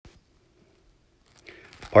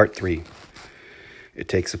Part 3. It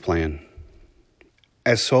takes a plan.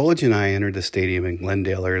 As Solich and I entered the stadium in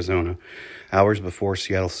Glendale, Arizona, hours before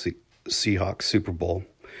Seattle Seahawks Super Bowl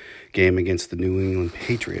game against the New England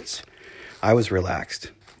Patriots, I was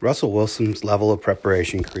relaxed. Russell Wilson's level of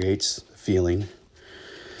preparation creates a feeling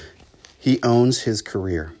he owns his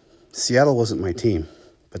career. Seattle wasn't my team,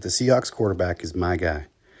 but the Seahawks quarterback is my guy.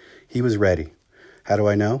 He was ready. How do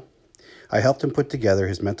I know? I helped him put together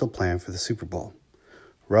his mental plan for the Super Bowl.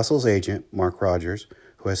 Russell's agent, Mark Rogers,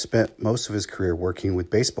 who has spent most of his career working with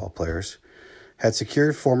baseball players, had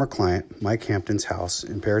secured former client Mike Hampton's house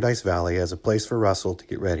in Paradise Valley as a place for Russell to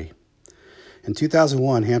get ready. In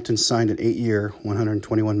 2001, Hampton signed an 8-year,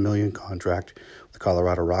 $121 million contract with the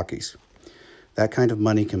Colorado Rockies. That kind of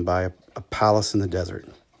money can buy a palace in the desert.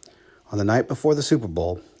 On the night before the Super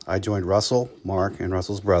Bowl, I joined Russell, Mark, and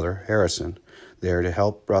Russell's brother, Harrison, there to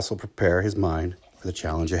help Russell prepare his mind for the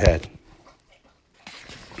challenge ahead.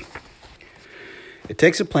 It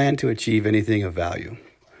takes a plan to achieve anything of value.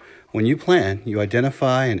 When you plan, you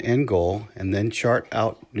identify an end goal and then chart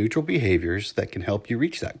out neutral behaviors that can help you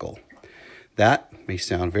reach that goal. That may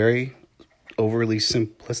sound very overly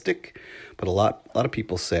simplistic, but a lot of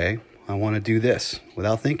people say, I want to do this,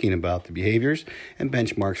 without thinking about the behaviors and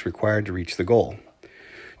benchmarks required to reach the goal.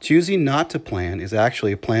 Choosing not to plan is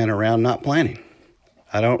actually a plan around not planning.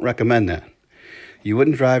 I don't recommend that. You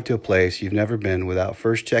wouldn't drive to a place you've never been without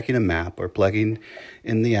first checking a map or plugging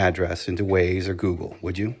in the address into Waze or Google,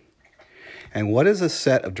 would you? And what is a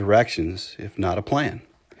set of directions if not a plan?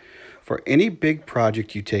 For any big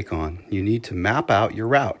project you take on, you need to map out your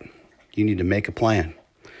route. You need to make a plan.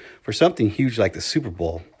 For something huge like the Super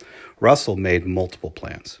Bowl, Russell made multiple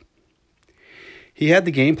plans. He had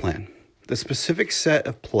the game plan, the specific set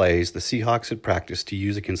of plays the Seahawks had practiced to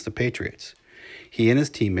use against the Patriots. He and his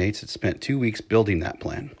teammates had spent 2 weeks building that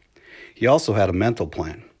plan. He also had a mental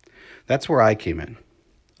plan. That's where I came in.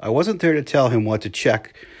 I wasn't there to tell him what to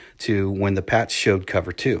check to when the Pats showed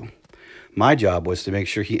cover 2. My job was to make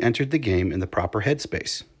sure he entered the game in the proper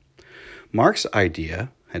headspace. Mark's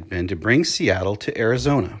idea had been to bring Seattle to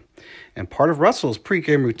Arizona, and part of Russell's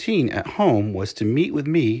pregame routine at home was to meet with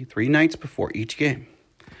me 3 nights before each game.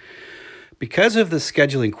 Because of the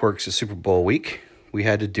scheduling quirks of Super Bowl week, we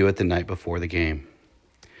had to do it the night before the game.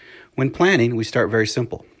 When planning, we start very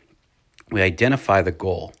simple. We identify the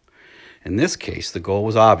goal. In this case, the goal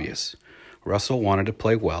was obvious. Russell wanted to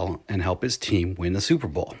play well and help his team win the Super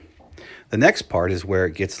Bowl. The next part is where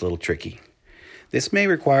it gets a little tricky. This may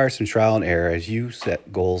require some trial and error as you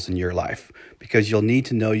set goals in your life, because you'll need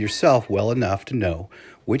to know yourself well enough to know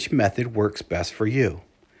which method works best for you.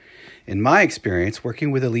 In my experience,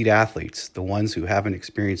 working with elite athletes, the ones who haven't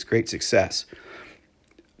experienced great success,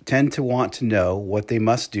 tend to want to know what they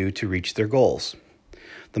must do to reach their goals.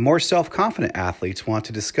 The more self-confident athletes want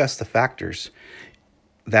to discuss the factors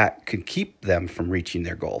that could keep them from reaching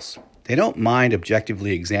their goals. They don't mind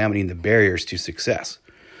objectively examining the barriers to success.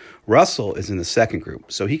 Russell is in the second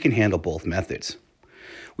group, so he can handle both methods.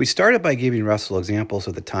 We started by giving Russell examples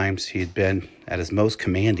of the times he had been at his most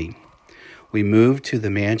commanding. We moved to the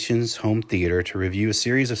mansion's home theater to review a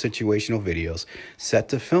series of situational videos set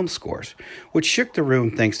to film scores, which shook the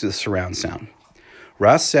room thanks to the surround sound.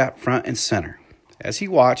 Russ sat front and center. As he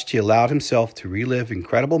watched, he allowed himself to relive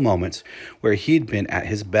incredible moments where he'd been at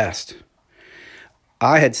his best.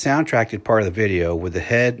 I had soundtracked part of the video with the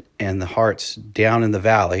head and the hearts down in the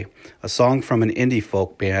valley. A song from an indie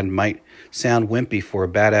folk band might sound wimpy for a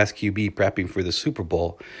badass QB prepping for the Super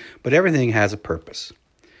Bowl, but everything has a purpose.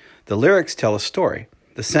 The lyrics tell a story.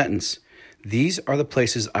 The sentence, "These are the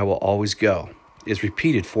places I will always go," is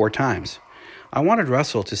repeated 4 times. I wanted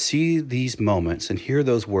Russell to see these moments and hear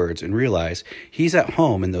those words and realize he's at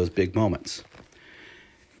home in those big moments.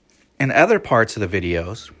 In other parts of the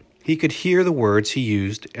videos, he could hear the words he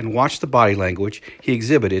used and watch the body language he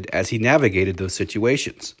exhibited as he navigated those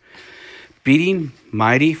situations. Beating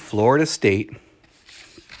mighty Florida State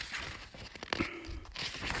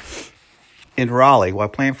in Raleigh while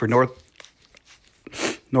playing for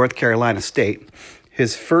North Carolina State,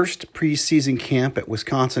 his first preseason camp at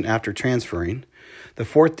Wisconsin after transferring, the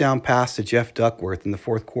 4th down pass to Jeff Duckworth in the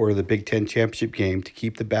 4th quarter of the Big Ten championship game to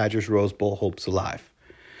keep the Badgers' Rose Bowl hopes alive,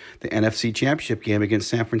 the NFC championship game against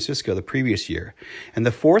San Francisco the previous year, and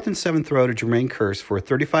the 4th and 7th throw to Jermaine Kearse for a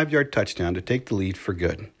 35-yard touchdown to take the lead for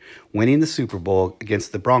good, winning the Super Bowl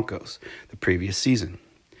against the Broncos the previous season.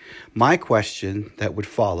 My question that would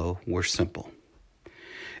follow were simple.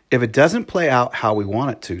 If it doesn't play out how we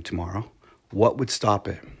want it to tomorrow, what would stop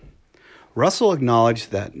it? Russell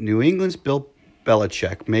acknowledged that New England's Bill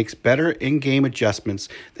Belichick makes better in-game adjustments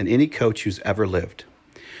than any coach who's ever lived.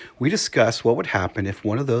 We discussed what would happen if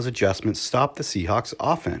one of those adjustments stopped the Seahawks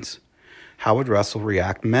offense. How would Russell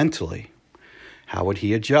react mentally? How would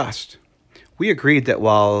he adjust? We agreed that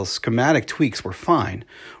while schematic tweaks were fine,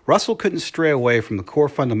 Russell couldn't stray away from the core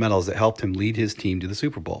fundamentals that helped him lead his team to the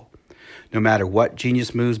Super Bowl. No matter what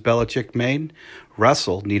genius moves Belichick made,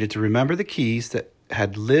 Russell needed to remember the keys that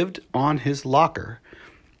had lived on his locker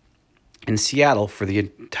in Seattle for the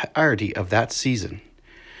entirety of that season.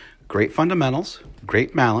 Great fundamentals,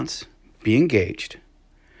 great balance, be engaged.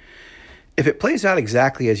 If it plays out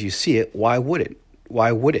exactly as you see it, why would it?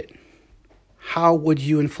 Why would it? How would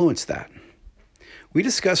you influence that? We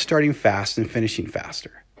discussed starting fast and finishing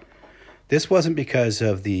faster. This wasn't because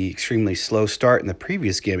of the extremely slow start in the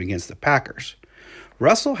previous game against the Packers.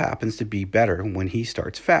 Russell happens to be better when he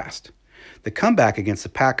starts fast. The comeback against the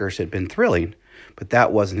Packers had been thrilling, but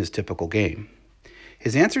that wasn't his typical game.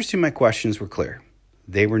 His answers to my questions were clear.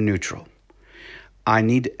 They were neutral. I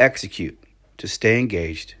need to execute, to stay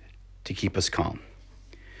engaged, to keep us calm.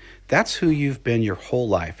 That's who you've been your whole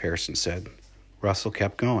life, Harrison said. Russell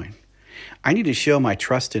kept going. I need to show my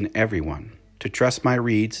trust in everyone, to trust my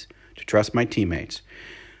reads, to trust my teammates.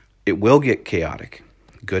 It will get chaotic,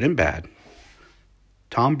 good and bad.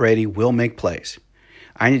 Tom Brady will make plays.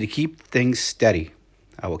 I need to keep things steady.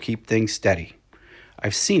 I will keep things steady.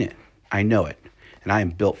 I've seen it. I know it. And I am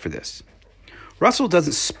built for this. Russell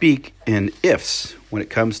doesn't speak in ifs when it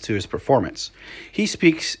comes to his performance. He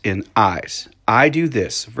speaks in I's. I do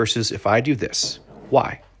this versus if I do this.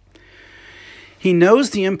 Why? He knows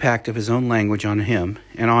the impact of his own language on him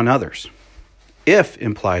and on others. If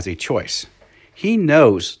implies a choice. He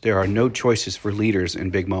knows there are no choices for leaders in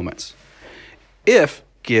big moments. If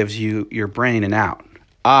gives you your brain an out.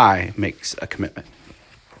 I makes a commitment.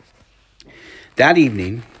 That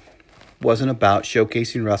evening wasn't about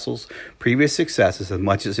showcasing Russell's previous successes as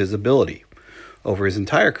much as his ability over his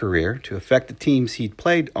entire career to affect the teams he'd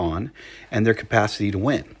played on and their capacity to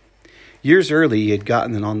win. Years early, he had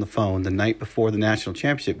gotten on the phone the night before the national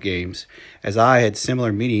championship games, as I had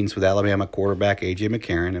similar meetings with Alabama quarterback A.J.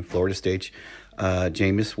 McCarron and Florida State's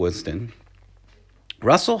Jameis Winston.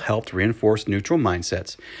 Russell helped reinforce neutral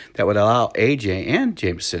mindsets that would allow A.J. and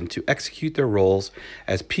Jameson to execute their roles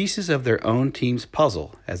as pieces of their own team's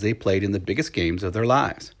puzzle as they played in the biggest games of their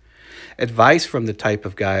lives. Advice from the type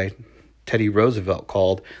of guy Teddy Roosevelt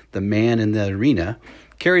called the man in the arena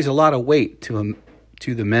carries a lot of weight to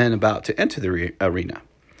the men about to enter the arena.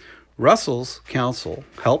 Russell's counsel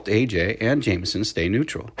helped AJ and Jameson stay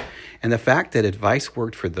neutral, and the fact that advice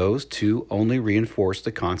worked for those two only reinforced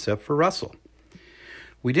the concept for Russell.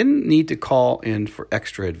 We didn't need to call in for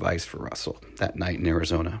extra advice for Russell that night in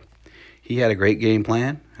Arizona. He had a great game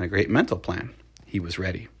plan and a great mental plan. He was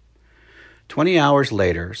ready. 20 hours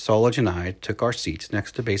later, Solage and I took our seats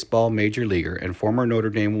next to baseball major leaguer and former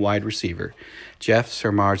Notre Dame wide receiver Jeff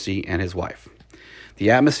Sermarzi and his wife.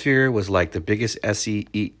 The atmosphere was like the biggest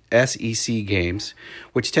SEC games,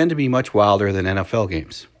 which tend to be much wilder than NFL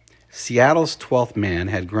games. Seattle's 12th man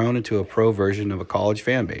had grown into a pro version of a college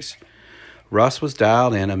fan base. Russ was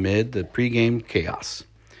dialed in amid the pregame chaos.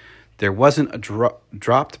 There wasn't a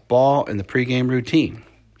dropped ball in the pregame routine.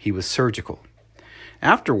 He was surgical.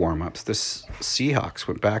 After warm-ups, the Seahawks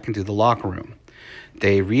went back into the locker room.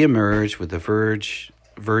 They reemerged with the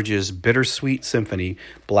Verge's bittersweet symphony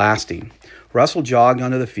blasting. Russell jogged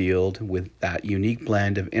onto the field with that unique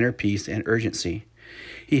blend of inner peace and urgency.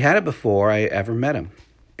 He had it before I ever met him.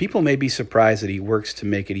 People may be surprised that he works to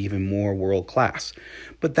make it even more world-class,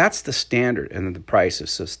 but that's the standard and the price of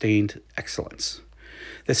sustained excellence.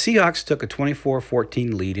 The Seahawks took a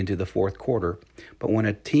 24-14 lead into the fourth quarter, but when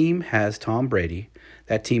a team has Tom Brady,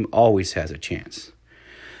 that team always has a chance.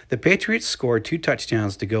 The Patriots scored 2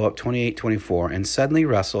 touchdowns to go up 28-24, and suddenly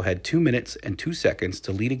Russell had 2 minutes and 2 seconds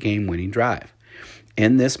to lead a game-winning drive.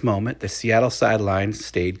 In this moment, the Seattle sideline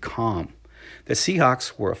stayed calm. The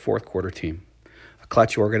Seahawks were a fourth-quarter team, a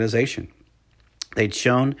clutch organization. They'd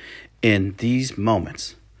shown in these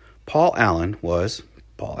moments. Paul Allen was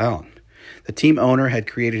Paul Allen. The team owner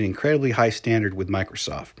had created an incredibly high standard with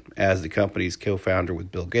Microsoft, as the company's co-founder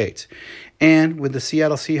with Bill Gates. And with the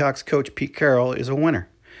Seattle Seahawks coach Pete Carroll is a winner,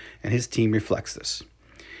 and his team reflects this.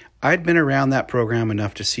 I'd been around that program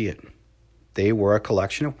enough to see it. They were a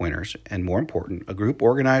collection of winners, and more important, a group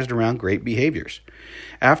organized around great behaviors.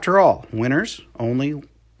 After all, winners win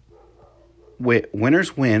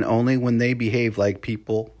only when they behave like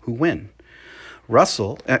people who win.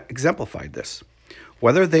 Russell exemplified this.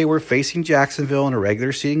 Whether they were facing Jacksonville in a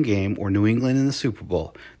regular season game or New England in the Super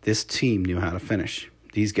Bowl, this team knew how to finish.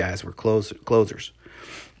 These guys were closers.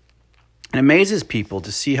 It amazes people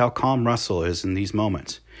to see how calm Russell is in these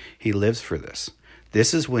moments. He lives for this.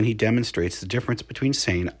 This is when he demonstrates the difference between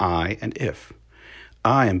saying I and if.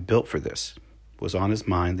 I am built for this was on his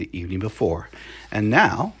mind the evening before, and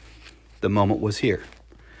now the moment was here.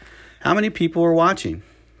 How many people were watching?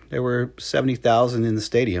 There were 70,000 in the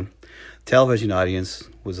stadium. The television audience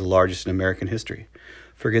was the largest in American history.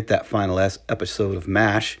 Forget that final episode of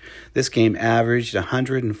MASH. This game averaged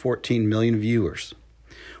 114 million viewers.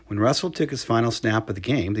 When Russell took his final snap of the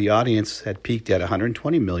game, the audience had peaked at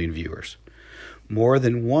 120 million viewers. More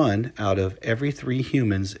than 1 out of every 3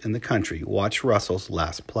 humans in the country watched Russell's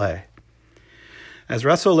last play. As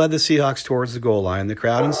Russell led the Seahawks towards the goal line, the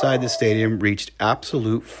crowd inside the stadium reached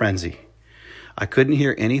absolute frenzy. I couldn't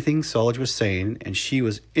hear anything Solich was saying, and she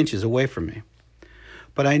was inches away from me.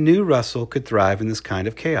 But I knew Russell could thrive in this kind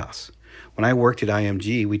of chaos. When I worked at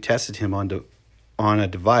IMG, we tested him on a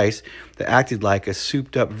device that acted like a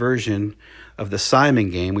souped-up version of the Simon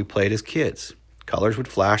game we played as kids. Colors would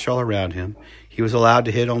flash all around him. He was allowed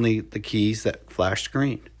to hit only the keys that flashed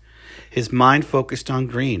green. His mind focused on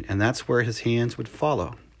green, and that's where his hands would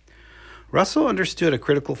follow. Russell understood a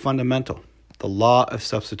critical fundamental, the law of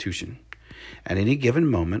substitution. At any given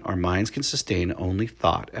moment, our minds can sustain only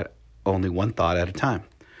one thought at a time.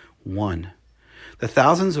 One. The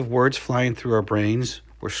thousands of words flying through our brains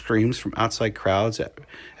or screams from outside crowds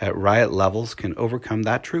at riot levels can overcome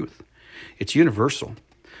that truth. It's universal.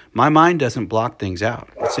 My mind doesn't block things out.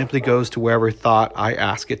 It simply goes to wherever thought I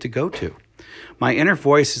ask it to go to. My inner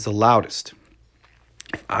voice is the loudest.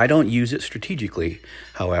 If I don't use it strategically,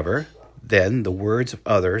 however, then the words of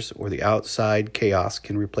others or the outside chaos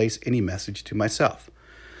can replace any message to myself.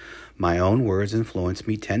 My own words influence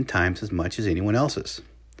me 10 times as much as anyone else's.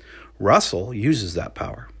 Russell uses that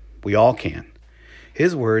power. We all can.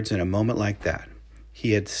 His words in a moment like that,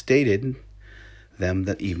 he had stated them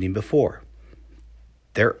the evening before.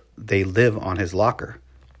 They live on his locker,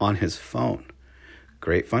 on his phone.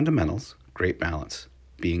 Great fundamentals, great balance.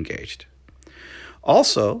 Be engaged.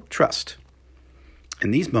 Also, trust.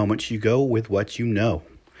 In these moments, you go with what you know.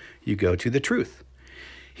 You go to the truth.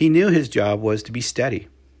 He knew his job was to be steady,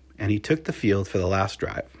 and he took the field for the last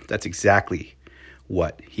drive. That's exactly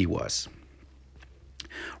what he was.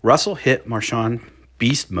 Russell hit Marshawn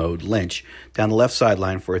Beast Mode Lynch down the left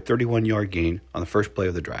sideline for a 31-yard gain on the first play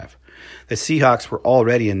of the drive. The Seahawks were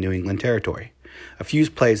already in New England territory. A few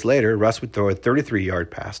plays later, Russ would throw a 33-yard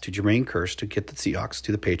pass to Jermaine Kearse to get the Seahawks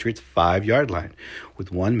to the Patriots' 5-yard line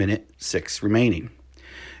with 1 minute 6 remaining.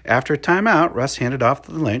 After a timeout, Russ handed off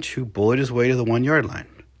to Lynch, who bullied his way to the 1-yard line.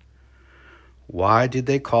 Why did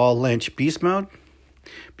they call Lynch beast mode?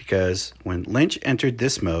 Because when Lynch entered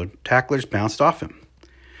this mode, tacklers bounced off him.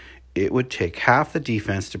 It would take half the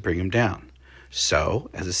defense to bring him down. So,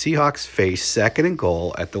 as the Seahawks faced 2nd and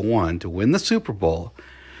goal at the 1 to win the Super Bowl,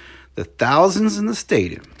 the thousands in the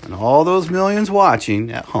stadium and all those millions watching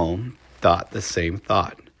at home thought the same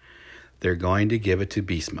thought. They're going to give it to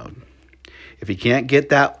beast mode. If he can't get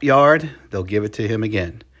that yard, they'll give it to him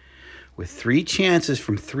again. With 3 chances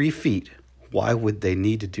from 3 feet, why would they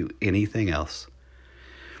need to do anything else?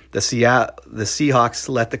 The Seahawks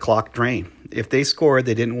let the clock drain. If they scored,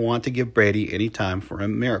 they didn't want to give Brady any time for a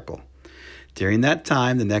miracle. During that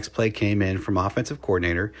time, the next play came in from offensive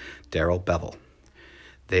coordinator Darrell Bevell.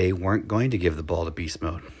 They weren't going to give the ball to beast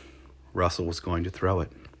mode. Russell was going to throw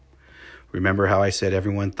it. Remember how I said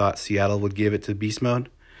everyone thought Seattle would give it to beast mode?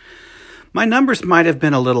 My numbers might have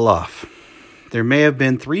been a little off. There may have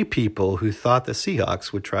been 3 people who thought the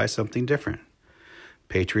Seahawks would try something different.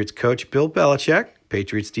 Patriots coach Bill Belichick,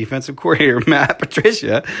 Patriots defensive coordinator Matt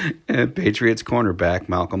Patricia, and Patriots cornerback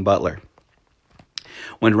Malcolm Butler.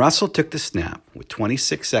 When Russell took the snap with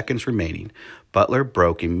 26 seconds remaining, Butler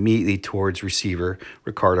broke immediately towards receiver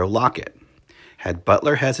Ricardo Lockett. Had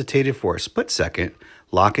Butler hesitated for a split second,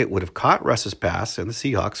 Lockett would have caught Russ's pass and the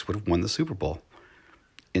Seahawks would have won the Super Bowl.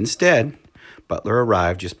 Instead, Butler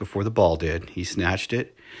arrived just before the ball did. He snatched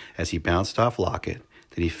it as he bounced off Lockett.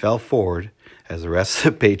 Then he fell forward as the rest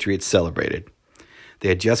of the Patriots celebrated. They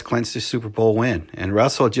had just clinched the Super Bowl win, and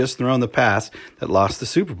Russell had just thrown the pass that lost the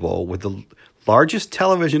Super Bowl with the largest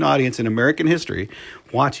television audience in American history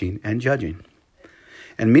watching and judging.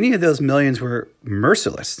 And many of those millions were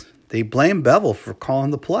merciless. They blamed Bevell for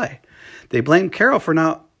calling the play. They blamed Carroll for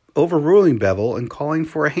not overruling Bevell and calling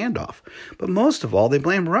for a handoff. But most of all, they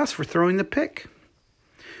blamed Russ for throwing the pick.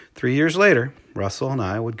 3 years later, Russell and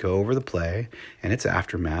I would go over the play and its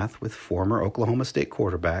aftermath with former Oklahoma State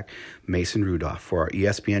quarterback Mason Rudolph for our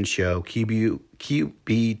ESPN show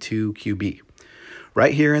QB2QB.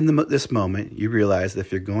 Right here in this moment, you realize that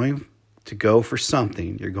if you're going to go for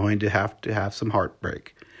something, you're going to have some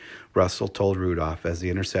heartbreak, Russell told Rudolph as the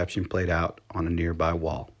interception played out on a nearby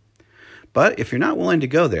wall. But if you're not willing to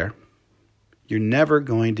go there, you're never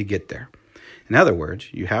going to get there. In other words,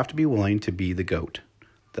 you have to be willing to be the GOAT,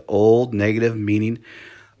 the old negative meaning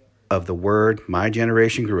of the word my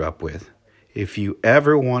generation grew up with. If you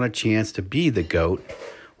ever want a chance to be the GOAT,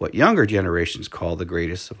 what younger generations call the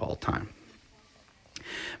greatest of all time.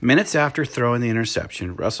 Minutes after throwing the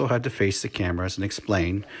interception, Russell had to face the cameras and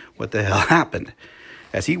explain what the hell happened.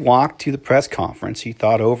 As he walked to the press conference, he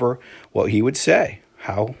thought over what he would say,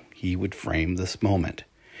 how he would frame this moment.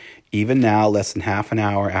 Even now, less than half an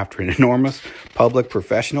hour after an enormous public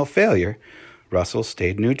professional failure, Russell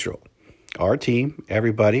stayed neutral. Our team,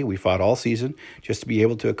 everybody, we fought all season just to be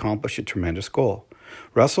able to accomplish a tremendous goal.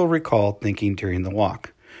 Russell recalled thinking during the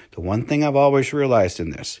walk, the one thing I've always realized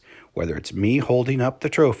in this, whether it's me holding up the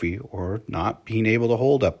trophy or not being able to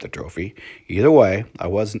hold up the trophy, either way, I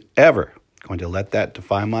wasn't ever going to let that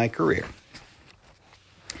define my career.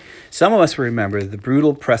 Some of us remember the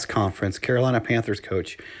brutal press conference Carolina Panthers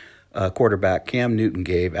coach, quarterback Cam Newton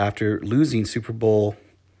gave after losing Super Bowl,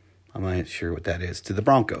 I'm not sure what that is, to the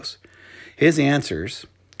Broncos. His answers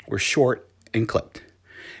were short and clipped.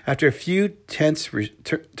 After a few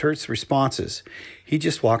terse responses, he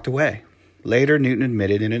just walked away. Later, Newton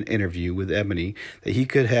admitted in an interview with Ebony that he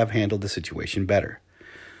could have handled the situation better.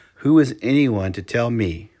 Who is anyone to tell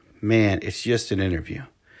me, man, it's just an interview?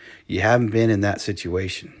 You haven't been in that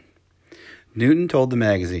situation. Newton told the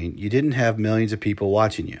magazine, you didn't have millions of people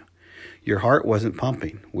watching you. Your heart wasn't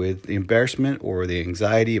pumping with the embarrassment or the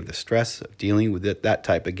anxiety of the stress of dealing with that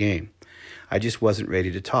type of game. I just wasn't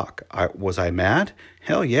ready to talk. Was I mad?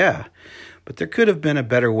 Hell yeah. But there could have been a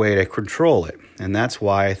better way to control it, and that's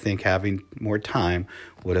why I think having more time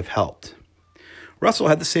would have helped. Russell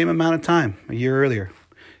had the same amount of time a year earlier.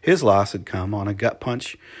 His loss had come on a gut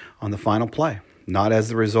punch on the final play, not as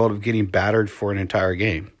the result of getting battered for an entire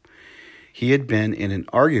game. He had been in an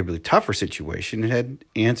arguably tougher situation and had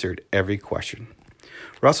answered every question.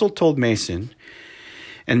 Russell told Mason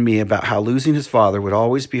and me about how losing his father would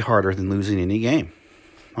always be harder than losing any game.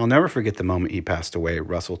 I'll never forget the moment he passed away,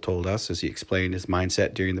 Russell told us as he explained his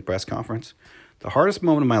mindset during the press conference. The hardest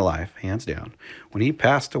moment of my life, hands down, when he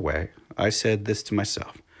passed away, I said this to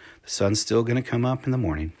myself, the sun's still going to come up in the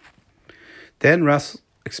morning. Then Russ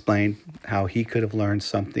explained how he could have learned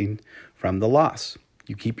something from the loss.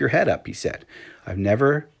 You keep your head up, he said. I'm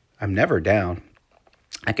never down.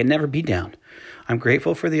 I can never be down. I'm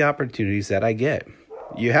grateful for the opportunities that I get.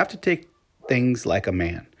 You have to take things like a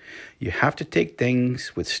man. You have to take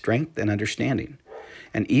things with strength and understanding.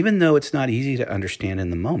 And even though it's not easy to understand in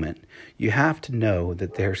the moment, you have to know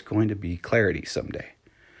that there's going to be clarity someday.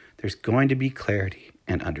 There's going to be clarity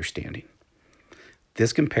and understanding.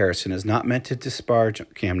 This comparison is not meant to disparage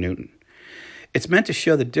Cam Newton. It's meant to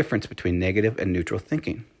show the difference between negative and neutral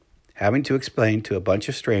thinking. Having to explain to a bunch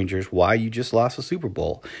of strangers why you just lost a Super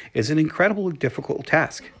Bowl is an incredibly difficult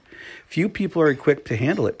task. Few people are equipped to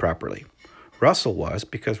handle it properly. Russell was,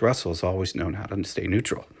 because Russell has always known how to stay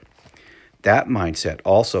neutral. That mindset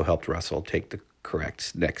also helped Russell take the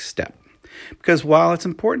correct next step. Because while it's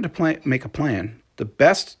important to make a plan, the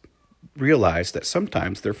best realize that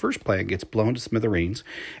sometimes their first plan gets blown to smithereens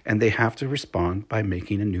and they have to respond by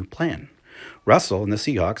making a new plan. Russell and the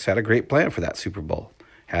Seahawks had a great plan for that Super Bowl.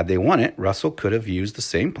 Had they won it, Russell could have used the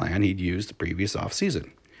same plan he'd used the previous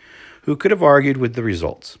offseason. Who could have argued with the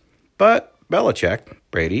results? But Belichick,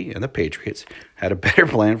 Brady, and the Patriots had a better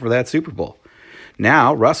plan for that Super Bowl.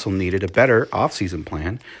 Now, Russell needed a better offseason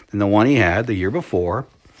plan than the one he had the year before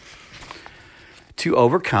to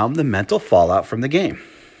overcome the mental fallout from the game,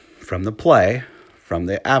 from the play, from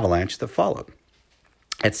the avalanche that followed.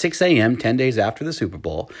 At 6 a.m., 10 days after the Super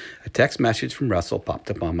Bowl, a text message from Russell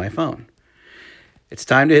popped up on my phone. It's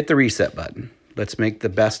time to hit the reset button. Let's make the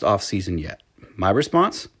best offseason yet. My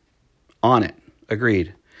response? On it.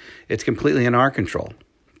 Agreed. It's completely in our control.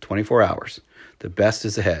 24 hours. The best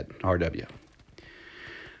is ahead. RW.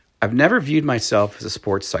 I've never viewed myself as a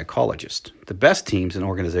sports psychologist. The best teams and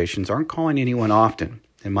organizations aren't calling anyone often,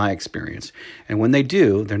 in my experience. And when they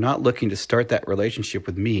do, they're not looking to start that relationship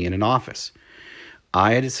with me in an office.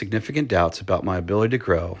 I had significant doubts about my ability to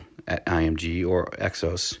grow at IMG or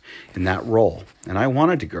Exos in that role, and I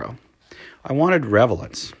wanted to grow. I wanted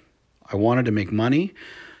relevance. I wanted to make money.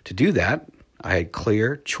 To do that, I had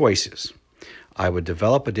clear choices. I would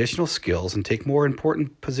develop additional skills and take more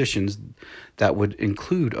important positions that would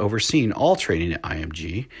include overseeing all training at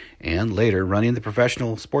IMG and later running the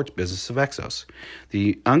professional sports business of Exos,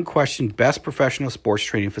 the unquestioned best professional sports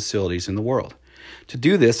training facilities in the world. To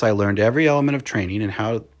do this, I learned every element of training and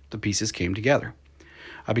how the pieces came together.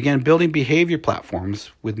 I began building behavior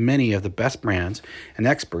platforms with many of the best brands and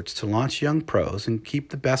experts to launch young pros and keep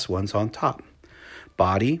the best ones on top.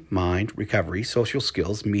 Body, mind, recovery, social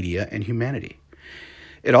skills, media, and humanity.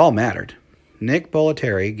 It all mattered. Nick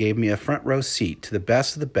Bollettieri gave me a front row seat to the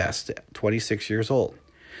best of the best at 26 years old.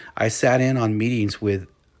 I sat in on meetings with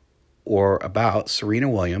or about Serena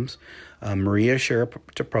Williams, Maria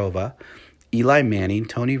Sharapova, Eli Manning,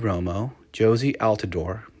 Tony Romo, Josie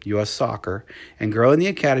Altidore, U.S. Soccer, and growing the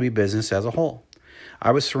academy business as a whole.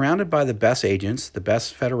 I was surrounded by the best agents, the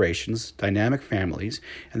best federations, dynamic families,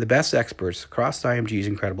 and the best experts across IMG's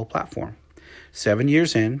incredible platform. 7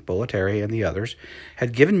 years in, Bollettieri and the others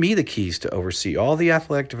had given me the keys to oversee all the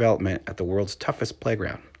athletic development at the world's toughest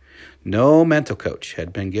playground. No mental coach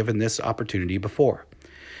had been given this opportunity before.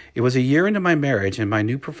 It was a year into my marriage, and my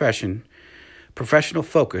new professional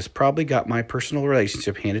focus probably got my personal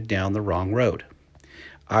relationship handed down the wrong road.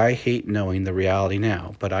 I hate knowing the reality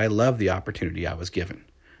now, but I love the opportunity I was given.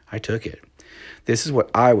 I took it. This is what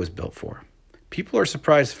I was built for. People are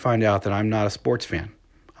surprised to find out that I'm not a sports fan.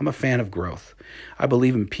 I'm a fan of growth. I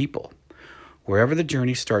believe in people. Wherever the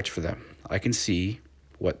journey starts for them, I can see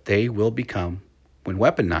what they will become when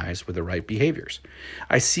weaponized with the right behaviors.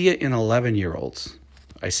 I see it in 11-year-olds.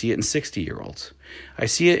 I see it in 60-year-olds. I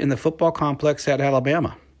see it in the football complex at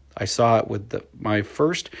Alabama. I saw it with my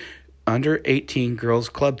first under-18 girls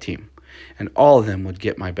club team, and all of them would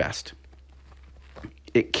get my best.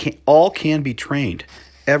 All can be trained.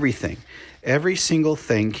 Everything. Every single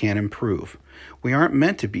thing can improve. We aren't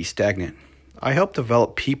meant to be stagnant. I help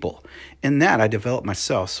develop people. In that, I developed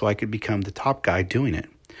myself so I could become the top guy doing it.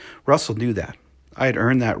 Russell knew that. I had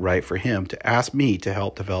earned that right for him to ask me to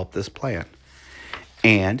help develop this plan.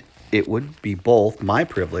 And it would be both my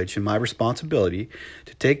privilege and my responsibility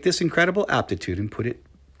to take this incredible aptitude and put it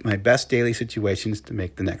in my best daily situations to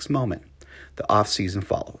make the next moment. The off-season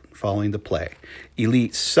following the play. The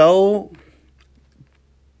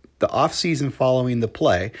off-season following the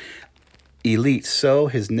play, elite so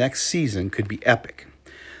his next season could be epic.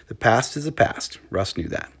 The past is the past. Russ knew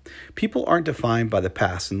that. People aren't defined by the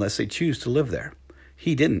past unless they choose to live there.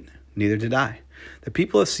 He didn't. Neither did I. The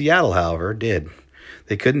people of Seattle, however, did.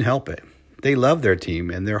 They couldn't help it. They loved their team,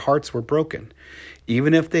 and their hearts were broken.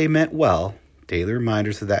 Even if they meant well, daily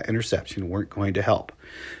reminders of that interception weren't going to help.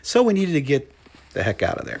 So we needed to get the heck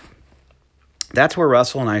out of there. That's where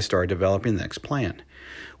Russell and I started developing the next plan.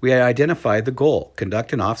 We had identified the goal,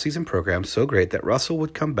 conduct an off-season program so great that Russell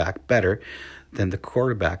would come back better than the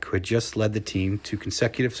quarterback who had just led the team to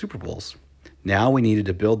consecutive Super Bowls. Now we needed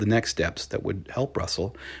to build the next steps that would help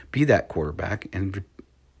Russell be that quarterback, and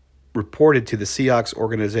reported to the Seahawks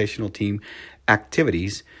organizational team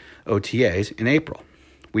activities, OTAs, in April.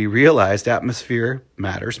 We realized atmosphere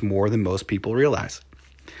matters more than most people realize.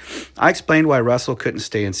 I explained why Russell couldn't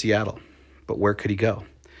stay in Seattle, but where could he go?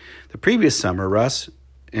 The previous summer, Russ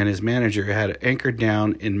and his manager had anchored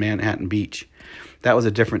down in Manhattan Beach. That was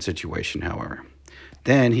a different situation, however.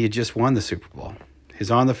 Then he had just won the Super Bowl. His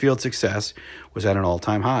on-the-field success was at an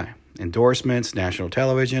all-time high. Endorsements, national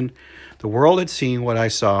television. The world had seen what I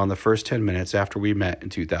saw in the first 10 minutes after we met in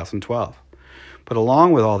 2012. But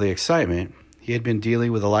along with all the excitement, he had been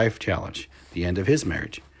dealing with a life challenge, the end of his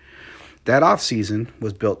marriage. That off-season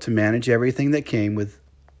was built to manage everything that came with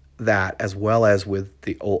that, as well as with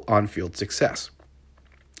the on-field success.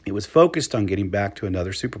 It was focused on getting back to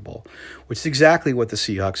another Super Bowl, which is exactly what the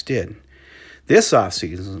Seahawks did. This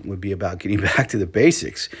offseason would be about getting back to the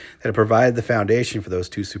basics that had provided the foundation for those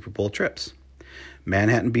 2 Super Bowl trips.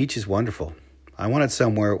 Manhattan Beach is wonderful. I wanted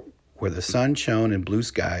somewhere where the sun shone and blue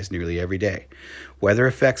skies nearly every day. Weather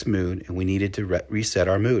affects mood, and we needed to reset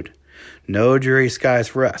our mood. No dreary skies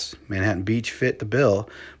for us. Manhattan Beach fit the bill,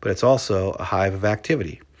 but it's also a hive of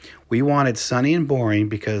activity. We wanted sunny and boring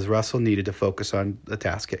because Russell needed to focus on the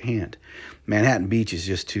task at hand. Manhattan Beach is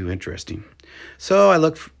just too interesting. So I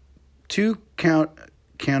looked 2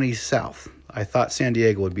 counties south. I thought San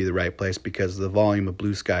Diego would be the right place because of the volume of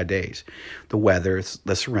blue sky days, the weather,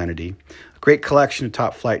 the serenity, a great collection of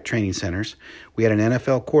top-flight training centers. We had an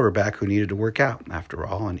NFL quarterback who needed to work out, after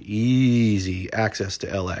all, and easy access to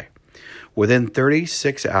L.A. Within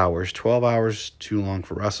 36 hours, 12 hours too long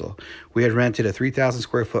for Russell, we had rented a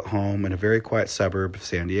 3,000-square-foot home in a very quiet suburb of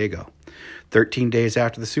San Diego. 13 days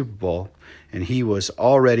after the Super Bowl, and he was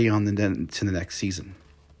already on to the next season.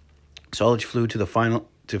 Solich flew to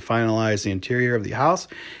finalize the interior of the house,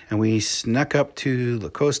 and we snuck up to La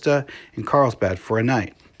Costa in Carlsbad for a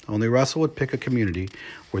night. Only Russell would pick a community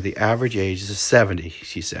where the average age is 70,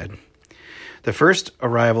 she said. The first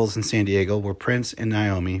arrivals in San Diego were Prince and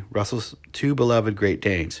Naomi, Russell's 2 beloved Great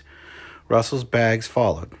Danes. Russell's bags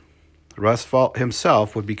followed. Russ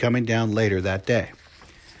himself would be coming down later that day.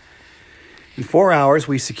 In 4 hours,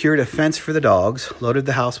 we secured a fence for the dogs, loaded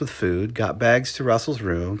the house with food, got bags to Russell's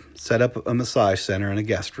room, set up a massage center and a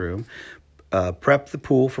guest room, prepped the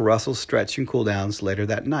pool for Russell's stretch and cool downs later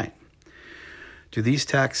that night. Do these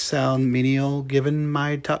tasks sound menial given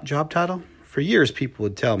my job title? For years, people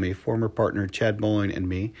would tell me, former partner Chad Bowling and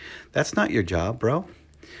me, that's not your job, bro.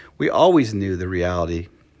 We always knew the reality.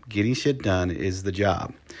 Getting shit done is the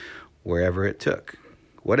job, wherever it took,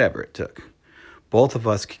 whatever it took. Both of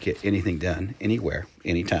us could get anything done, anywhere,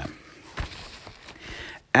 anytime.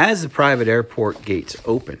 As the private airport gates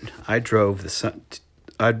opened, I drove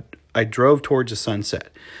towards the sunset.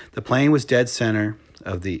 The plane was dead center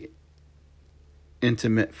of the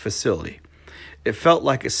intimate facility. It felt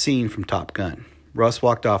like a scene from Top Gun. Russ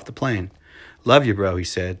walked off the plane. Love you, bro, he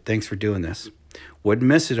said. Thanks for doing this. Wouldn't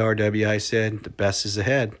miss it, RW, I said. The best is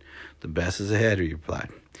ahead. The best is ahead, he replied.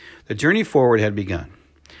 The journey forward had begun.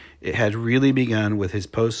 It had really begun with his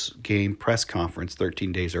post-game press conference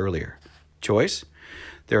 13 days earlier. Choice?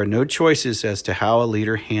 There are no choices as to how a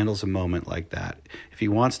leader handles a moment like that if he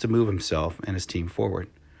wants to move himself and his team forward.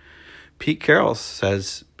 Pete Carroll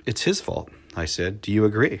says it's his fault, I said. Do you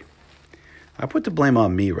agree? I put the blame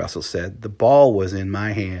on me, Russell said. The ball was in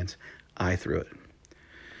my hands. I threw it.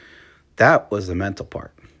 That was the mental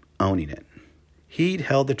part, owning it. He'd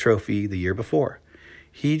held the trophy the year before.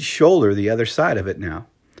 He'd shoulder the other side of it now.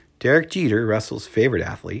 Derek Jeter, Russell's favorite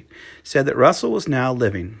athlete, said that Russell was now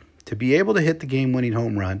living. To be able to hit the game-winning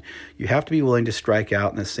home run, you have to be willing to strike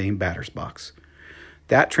out in the same batter's box.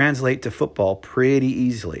 That translates to football pretty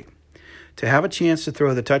easily. To have a chance to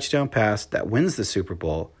throw the touchdown pass that wins the Super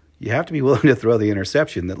Bowl, you have to be willing to throw the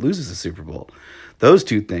interception that loses the Super Bowl. Those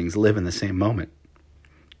two things live in the same moment.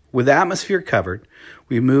 With the atmosphere covered,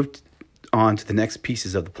 we moved on to the next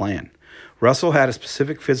pieces of the plan. Russell had a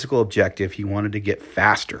specific physical objective. He wanted to get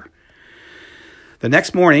faster. The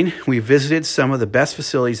next morning, we visited some of the best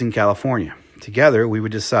facilities in California. Together, we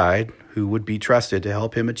would decide who would be trusted to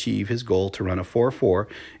help him achieve his goal to run a 4.4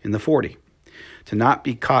 in the 40, to not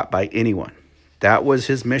be caught by anyone. That was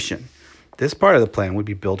his mission. This part of the plan would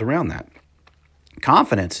be built around that.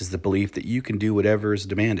 Confidence is the belief that you can do whatever is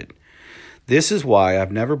demanded. This is why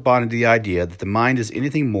I've never bought into the idea that the mind is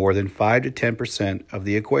anything more than 5 to 10% of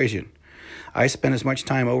the equation. I spent as much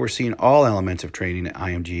time overseeing all elements of training at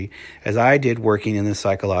IMG as I did working in the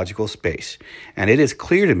psychological space. And it is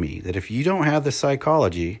clear to me that if you don't have the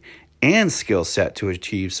psychology and skill set to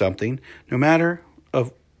achieve something, no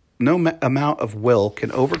amount of will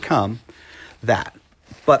can overcome that.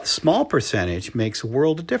 But small percentage makes a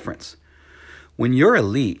world of difference. When you're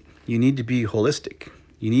elite, you need to be holistic.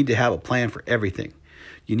 You need to have a plan for everything.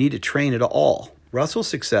 You need to train it all. Russell's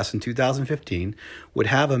success in 2015 would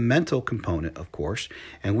have a mental component, of course,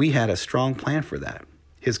 and we had a strong plan for that.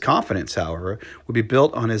 His confidence, however, would be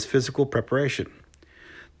built on his physical preparation.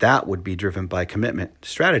 That would be driven by commitment,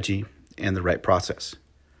 strategy, and the right process.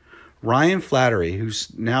 Ryan Flattery, who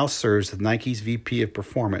now serves as Nike's VP of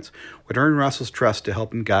Performance, would earn Russell's trust to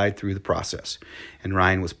help him guide through the process, and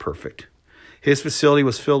Ryan was perfect. His facility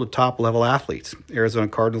was filled with top-level athletes. Arizona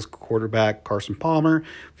Cardinals quarterback Carson Palmer,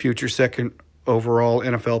 future second overall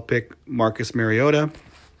NFL pick Marcus Mariota,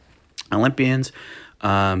 Olympians,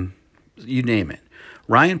 you name it.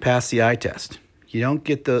 Ryan passed the eye test. You don't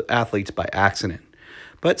get the athletes by accident.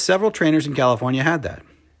 But several trainers in California had that.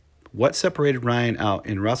 What separated Ryan out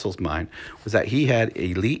in Russell's mind was that he had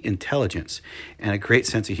elite intelligence and a great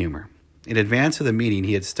sense of humor. In advance of the meeting,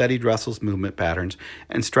 he had studied Russell's movement patterns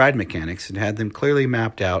and stride mechanics and had them clearly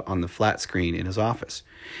mapped out on the flat screen in his office.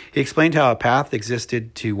 He explained how a path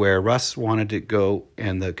existed to where Russ wanted to go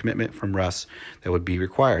and the commitment from Russ that would be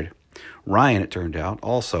required. Ryan, it turned out,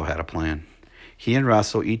 also had a plan. He and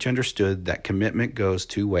Russell each understood that commitment goes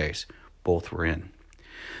two ways. Both were in.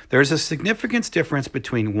 There is a significant difference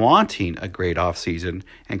between wanting a great offseason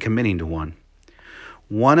and committing to one.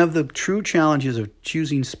 One of the true challenges of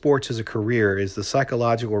choosing sports as a career is the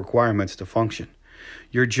psychological requirements to function.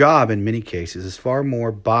 Your job, in many cases, is far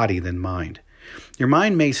more body than mind. Your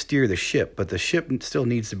mind may steer the ship, but the ship still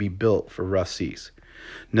needs to be built for rough seas.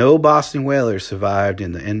 No Boston Whalers survived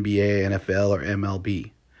in the NBA, NFL, or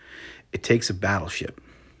MLB. It takes a battleship.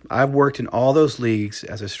 I've worked in all those leagues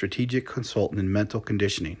as a strategic consultant in mental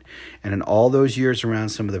conditioning, and in all those years around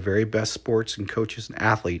some of the very best sports and coaches and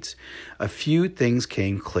athletes, a few things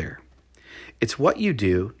came clear. It's what you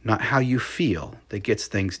do, not how you feel, that gets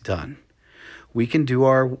things done. We can do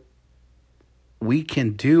our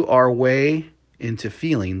way into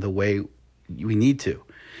feeling the way we need to.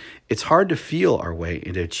 It's hard to feel our way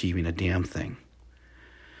into achieving a damn thing.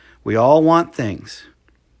 We all want things,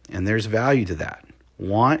 and there's value to that.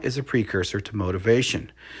 Want is a precursor to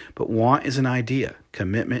motivation, but want is an idea.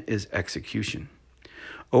 Commitment is execution.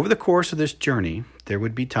 Over the course of this journey, there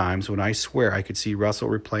would be times when I swear I could see Russell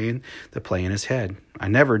replaying the play in his head. I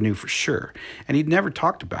never knew for sure, and he'd never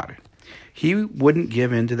talked about it. He wouldn't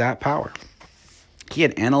give in to that power. He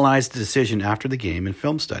had analyzed the decision after the game in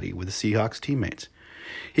film study with the Seahawks teammates.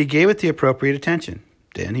 He gave it the appropriate attention.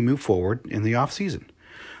 Then he moved forward in the offseason.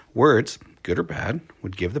 Words, good or bad,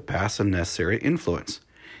 would give the pass some necessary influence.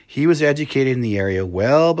 He was educated in the area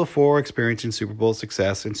well before experiencing Super Bowl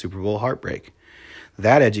success and Super Bowl heartbreak.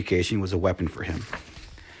 That education was a weapon for him.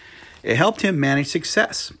 It helped him manage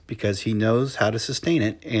success because he knows how to sustain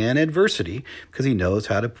it, and adversity because he knows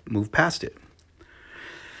how to move past it.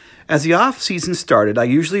 As the off-season started, I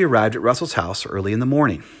usually arrived at Russell's house early in the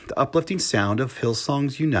morning. The uplifting sound of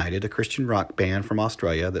Hillsongs United, a Christian rock band from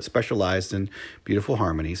Australia that specialized in beautiful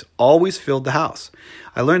harmonies, always filled the house.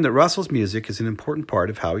 I learned that Russell's music is an important part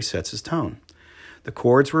of how he sets his tone. The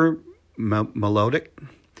chords were melodic,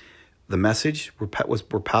 the message were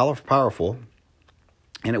powerful,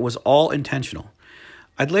 and it was all intentional.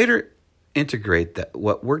 I'd later integrate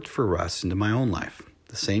what worked for Russ into my own life,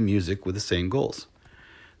 the same music with the same goals.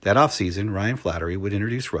 That offseason, Ryan Flattery would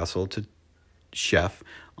introduce Russell to chef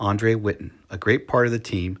Andre Witten, a great part of the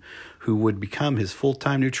team who would become his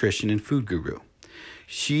full-time nutrition and food guru.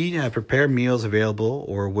 She had prepared meals available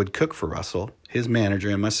or would cook for Russell, his manager,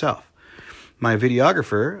 and myself. My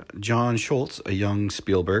videographer, John Schultz, a young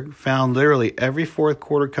Spielberg, found literally every fourth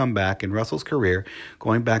quarter comeback in Russell's career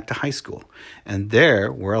going back to high school, and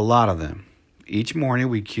there were a lot of them. Each morning,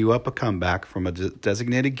 we'd queue up a comeback from a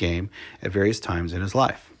designated game at various times in his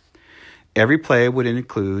life. Every play would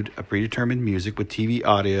include a predetermined music with TV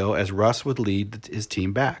audio as Russ would lead his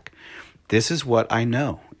team back. This is what I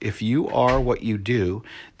know. If you are what you do,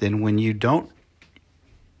 then when you don't,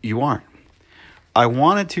 you aren't. I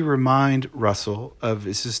wanted to remind Russell of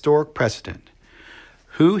his historic precedent,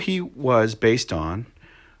 who he was based on,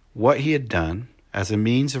 what he had done, as a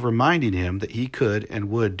means of reminding him that he could and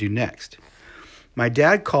would do next. My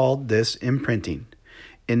dad called this imprinting.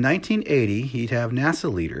 In 1980, he'd have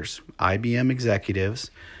NASA leaders, IBM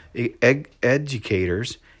executives,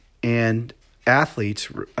 educators, and athletes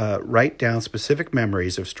write down specific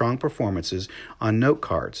memories of strong performances on note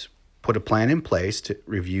cards, put a plan in place to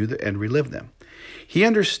review and relive them. He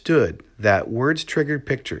understood that words triggered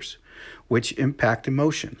pictures, which impact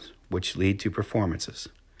emotions, which lead to performances.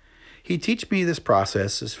 He'd teach me this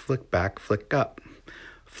process as flick back, flick up.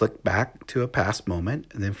 Flick back to a past moment,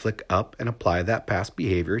 and then flick up and apply that past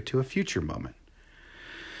behavior to a future moment.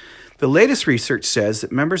 The latest research says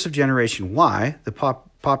that members of Generation Y, the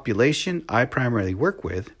population I primarily work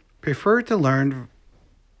with, prefer to learn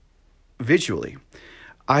visually.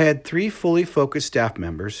 I had 3 fully focused staff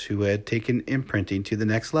members who had taken imprinting to the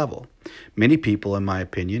next level. Many people, in my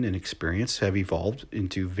opinion and experience, have evolved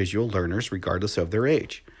into visual learners regardless of their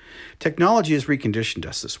age. Technology has reconditioned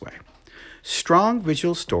us this way. Strong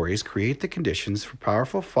visual stories create the conditions for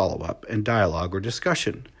powerful follow-up and dialogue or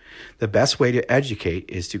discussion. The best way to educate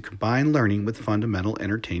is to combine learning with fundamental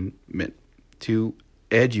entertainment to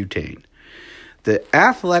edutain. The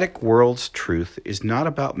athletic world's truth is not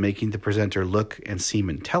about making the presenter look and seem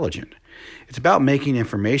intelligent. It's about making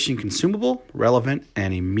information consumable, relevant,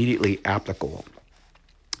 and immediately applicable.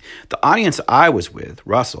 The audience I was with,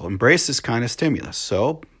 Russell, embraced this kind of stimulus,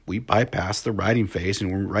 so we bypassed the writing phase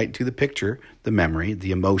and went right to the picture, the memory,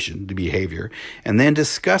 the emotion, the behavior, and then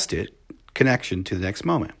discussed it connection to the next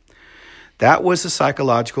moment. That was the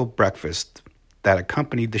psychological breakfast that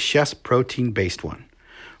accompanied the chef's protein-based one.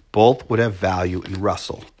 Both would have value in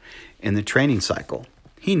Russell. In the training cycle,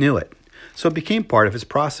 he knew it, so it became part of his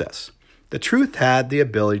process. The truth had the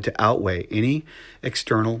ability to outweigh any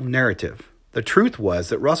external narrative. The truth was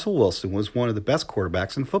that Russell Wilson was one of the best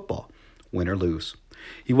quarterbacks in football, win or lose.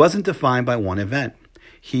 He wasn't defined by one event.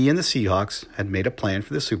 He and the Seahawks had made a plan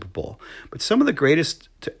for the Super Bowl, but some of the greatest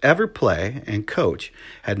to ever play and coach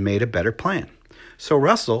had made a better plan. So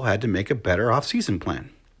Russell had to make a better offseason plan.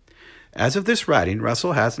 As of this writing,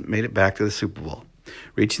 Russell hasn't made it back to the Super Bowl.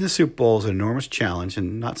 Reaching the Super Bowl is an enormous challenge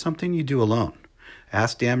and not something you do alone.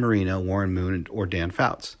 Ask Dan Marino, Warren Moon, or Dan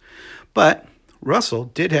Fouts. But Russell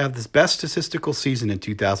did have the best statistical season in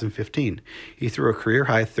 2015. He threw a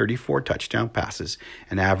career-high 34 touchdown passes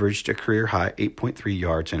and averaged a career-high 8.3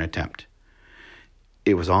 yards an attempt.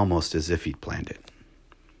 It was almost as if he'd planned it.